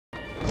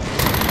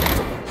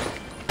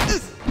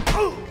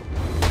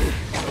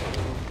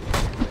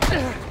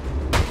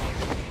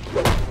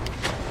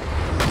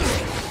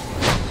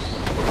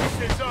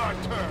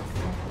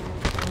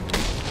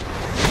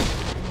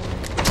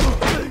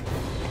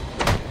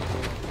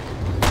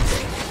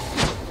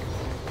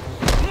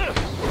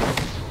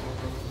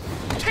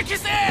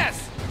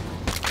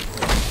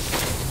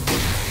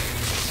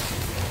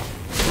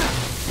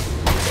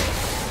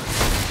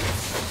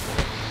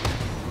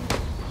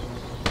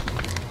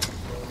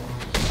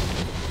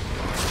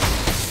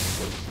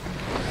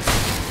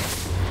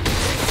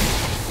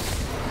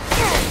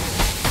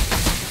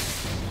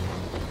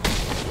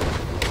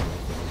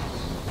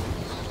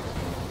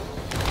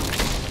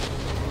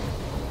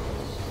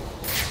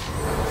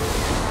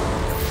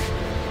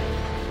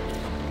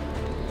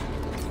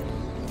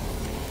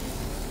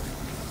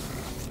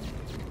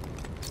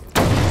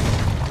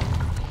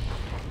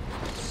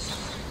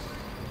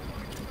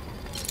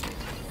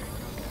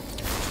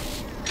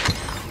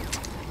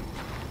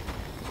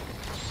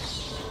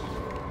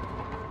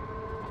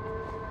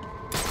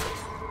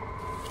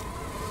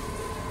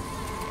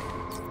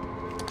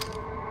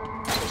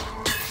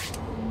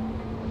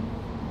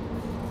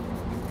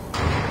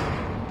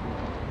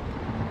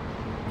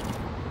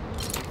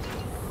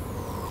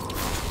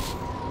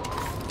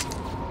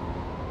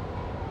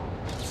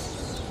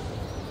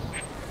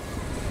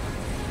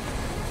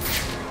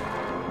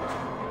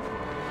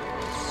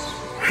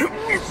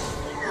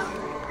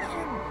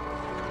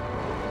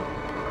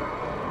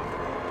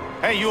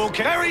Hey, you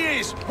okay? There he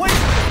is! Wait!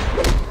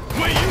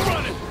 Where you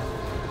running?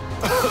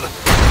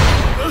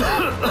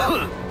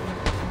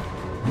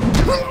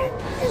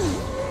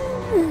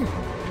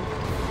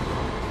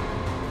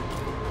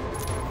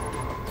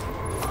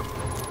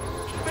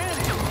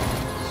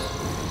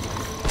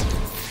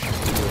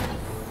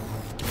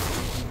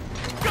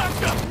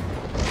 Gotcha!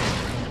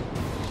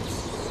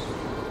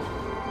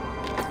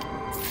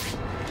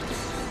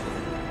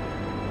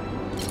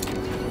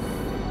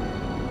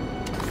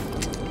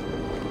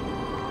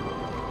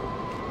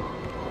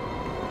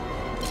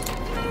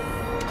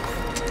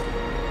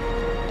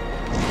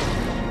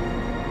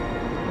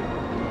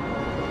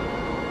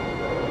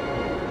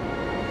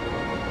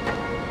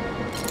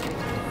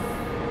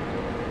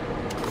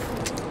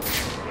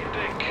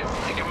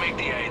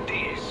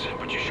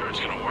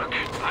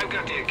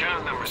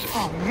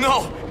 Oh,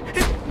 no!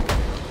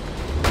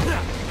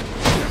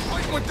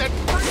 Fight with that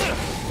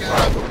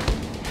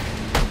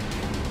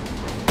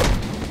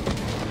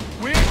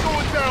We ain't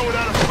going down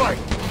without a fight!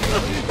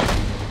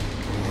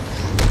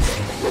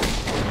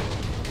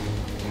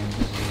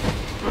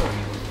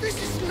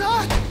 This is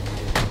not...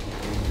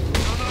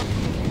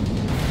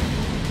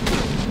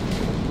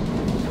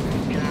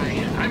 Guy,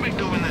 I've been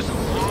doing this a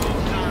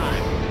long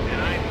time,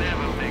 and I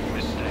never make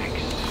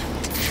mistakes.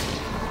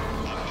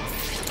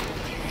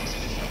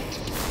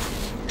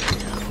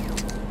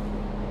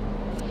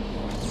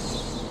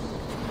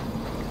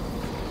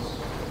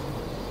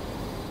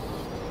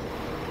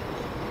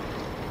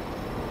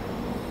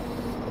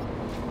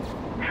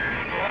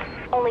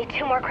 Only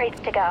 2 more crates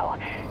to go.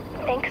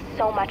 Thanks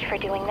so much for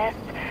doing this.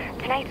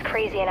 Tonight's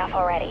crazy enough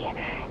already.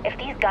 If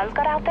these guns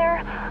got out there,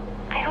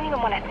 I don't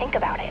even want to think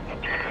about it.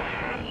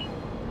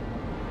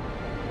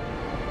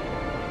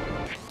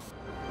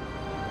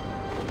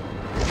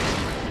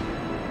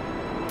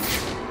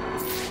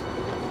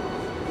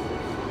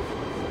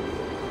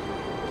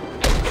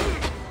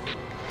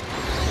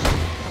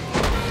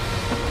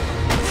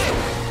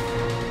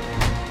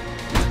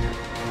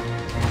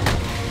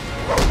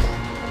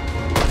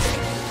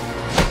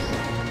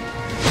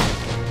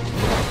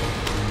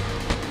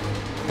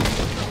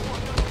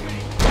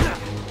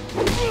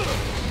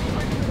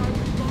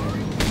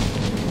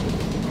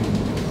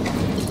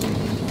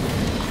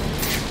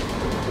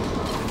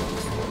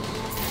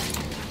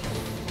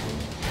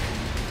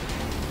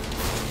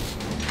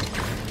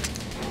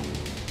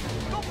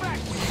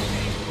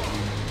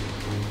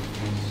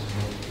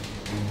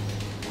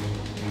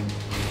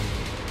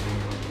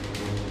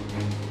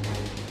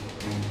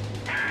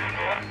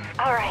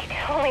 Alright,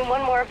 only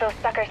 1 more of those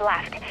suckers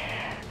left.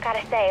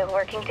 Gotta say,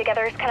 working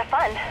together is kind of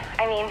fun.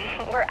 I mean,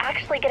 we're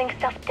actually getting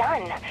stuff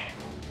done.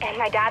 And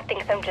my dad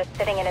thinks I'm just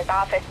sitting in his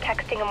office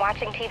texting and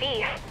watching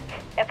TV.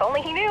 If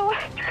only he knew.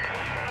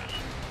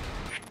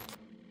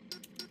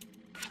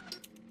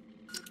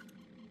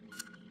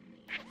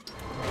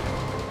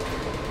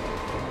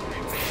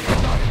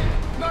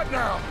 Not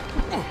now!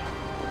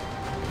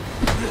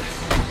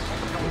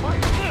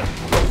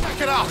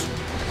 Check it out!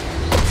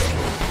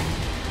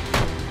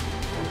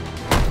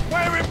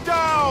 Wear him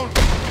down!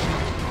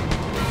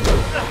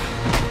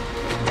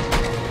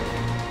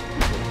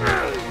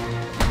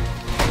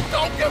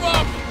 Don't give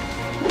up!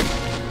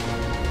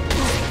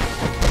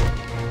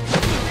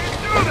 You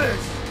can do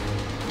this!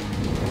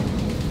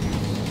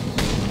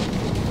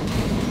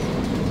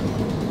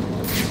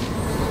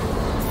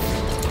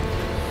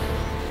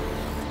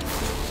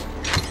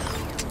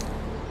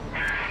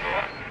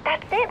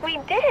 That's it, we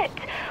did it!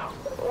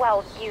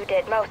 Well, you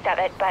did most of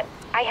it, but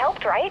I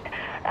helped, right?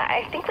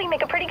 I think we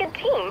make a pretty good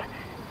team.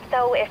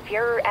 So if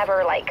you're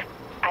ever, like,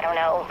 I don't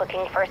know,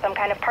 looking for some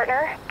kind of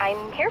partner,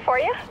 I'm here for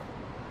you.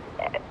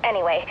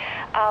 Anyway,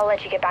 I'll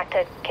let you get back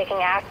to kicking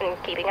ass and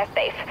keeping us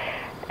safe.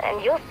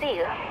 And you'll see,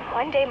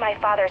 one day my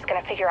father's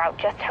gonna figure out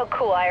just how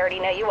cool I already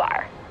know you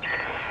are.